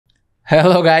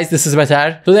Hello guys, this is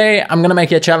Better. Today I'm gonna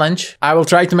make a challenge. I will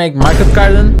try to make market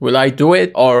garden. Will I do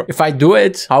it? Or if I do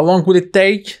it, how long will it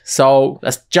take? So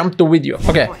let's jump to video.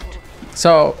 Okay,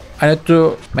 so I need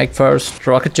to make first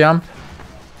rocket jump.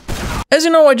 As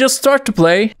you know, I just start to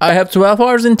play. I have 12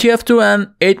 hours in TF2 and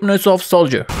 8 minutes of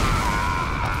soldier.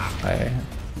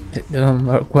 It didn't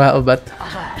work well, but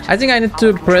I think I need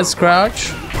to press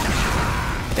crouch.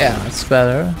 Yeah, it's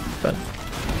better, but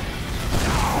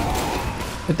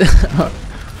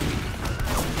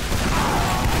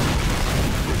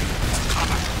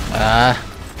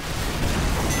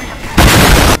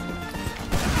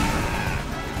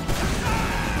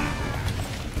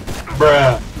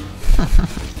Bruh.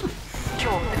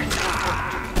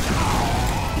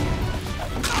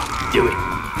 Do it.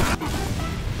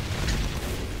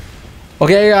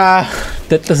 Okay,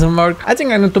 that doesn't work. I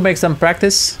think I need to make some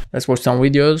practice. Let's watch some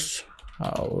videos.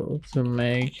 How to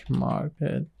make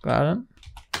market garden.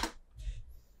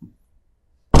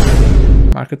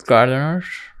 Market gardeners.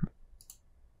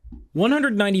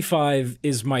 195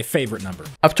 is my favorite number.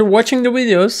 After watching the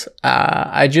videos,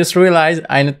 I just realized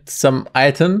I need some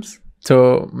items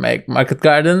to make market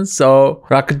garden. So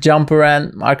rocket jumper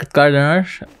and market gardener.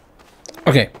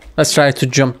 Okay, let's try to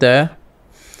jump there.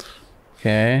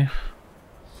 Okay.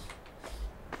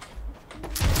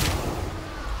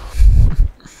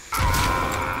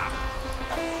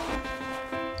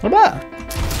 What about?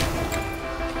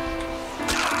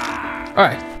 All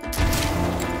right.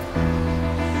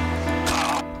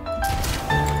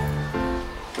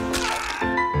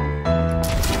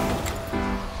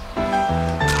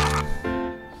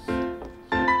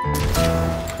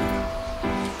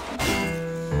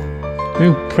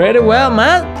 Doing pretty well,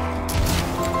 man.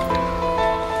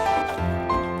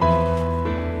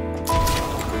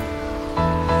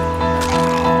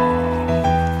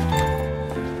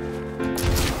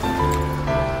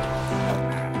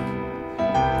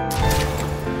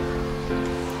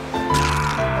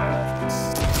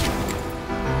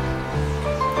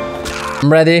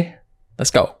 I'm ready.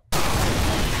 Let's go.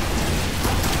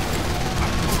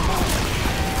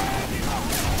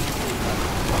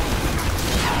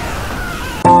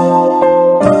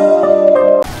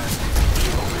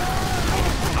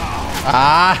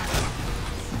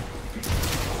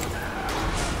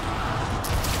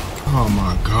 Oh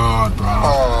my god, bro.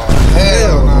 Oh,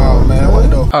 hell no, man. What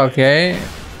the? Okay.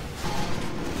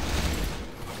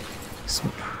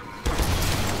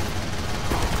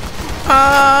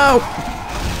 Ow!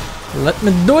 Let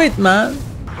me do it, man.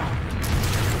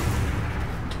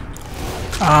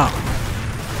 Ah.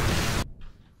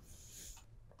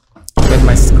 With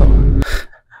my skull.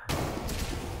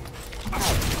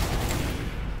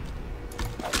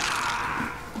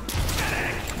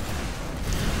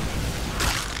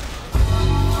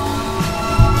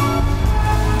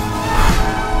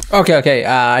 Okay,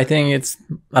 I think it's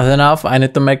not enough. I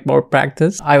need to make more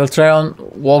practice. I will try on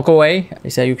walk away. He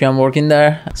said you can walk in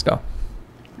there. Let's go.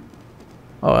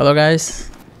 Oh, hello guys.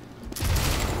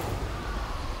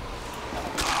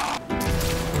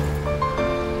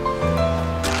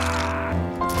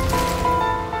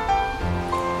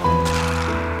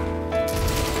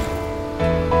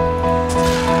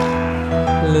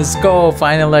 Let's go,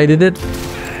 finally I did it.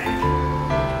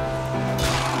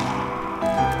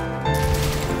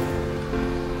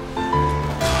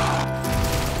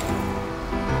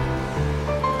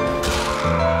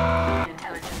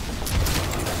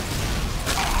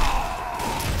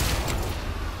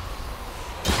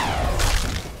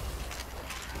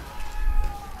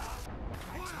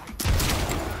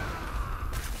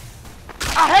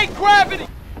 I hate gravity!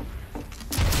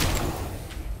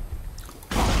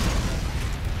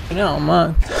 No,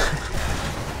 man.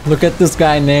 Look at this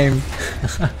guy name.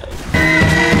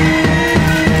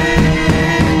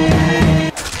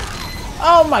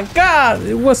 Oh my god,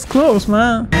 it was close,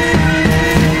 man.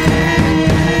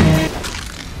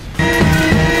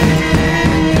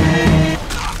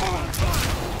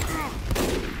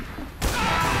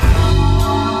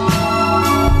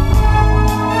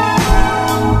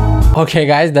 Okay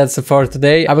guys, that's it for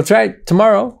today. I will try it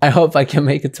tomorrow. I hope I can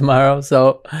make it tomorrow,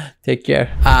 so take care.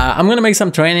 I'm gonna make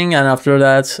some training and after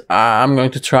that I'm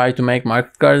going to try to make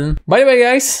market garden. By the way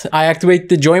guys, I activate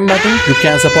the join button. You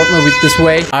can support me with this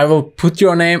way. I will put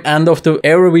your name end of the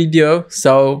every video,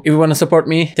 so if you want to support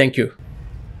me, thank you.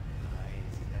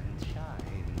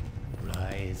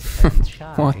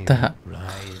 What the hell?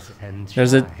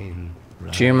 There's a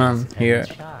G-man here.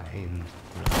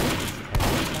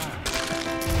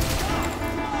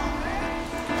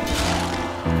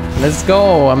 Let's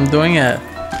go, I'm doing it.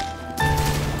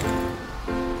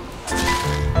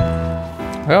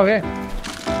 Okay.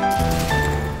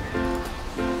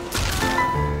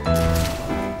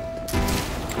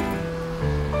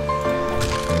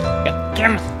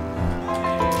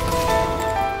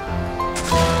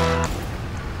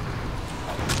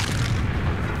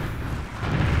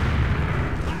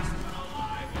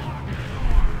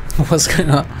 What's going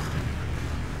on?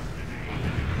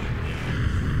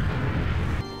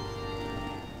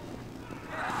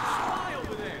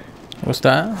 What's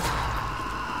that?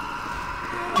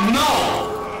 No!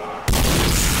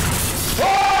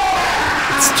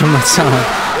 It's too much sound.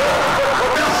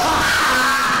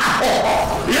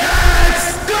 Let's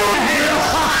go!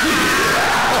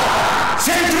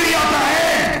 Sentry up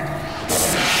ahead!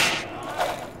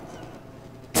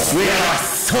 We are a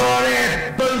sorry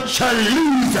bunch of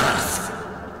losers!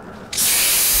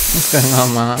 What's going on,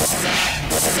 man?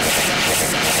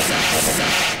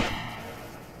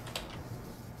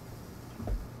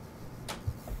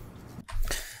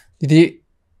 Did he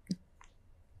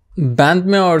ban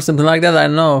me or something like that? I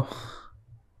don't know.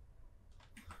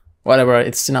 Whatever,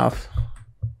 it's enough.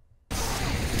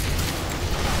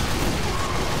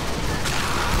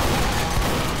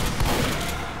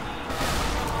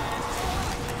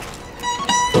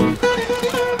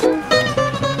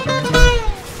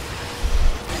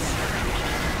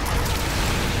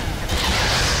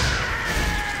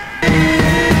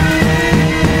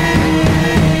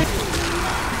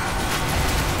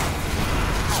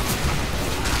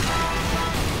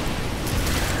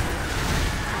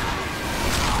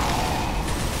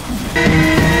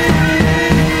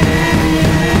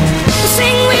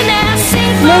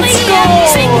 Let's go!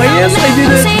 Yes, I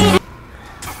did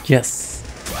it! Yes.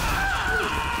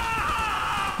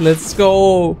 Let's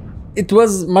go! It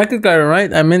was market garden,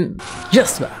 right? I mean,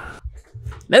 yes, man.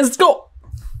 Let's go!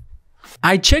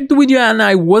 I checked the video and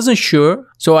I wasn't sure.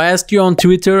 So I asked you on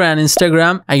Twitter and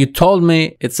Instagram and you told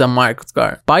me it's a market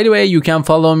garden. By the way, you can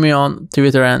follow me on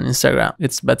Twitter and Instagram.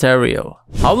 It's better real.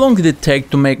 How long did it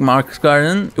take to make market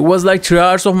garden? It was like 3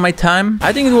 hours of my time.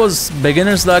 I think it was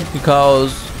beginner's luck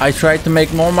because I tried to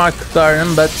make more market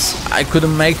garden but I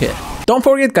couldn't make it. Don't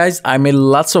forget guys, I made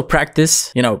lots of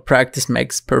practice. You know, practice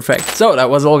makes perfect. So that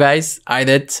was all guys, I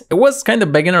did. It was kind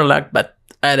of beginner luck but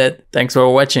I did. Thanks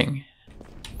for watching.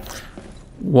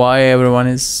 Why everyone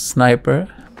is sniper?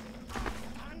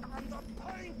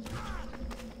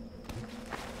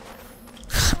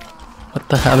 What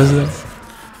the hell is this?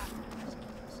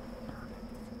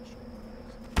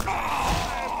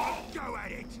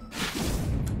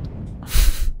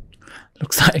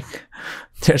 Looks like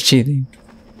they're cheating.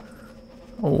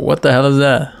 Oh, what the hell is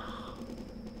that?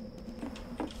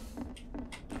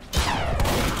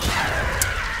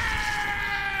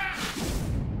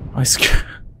 I'm scared.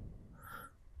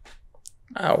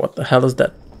 Ah, what the hell is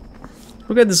that?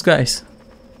 Look at this, guys.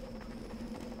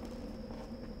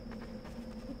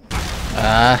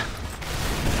 Ah.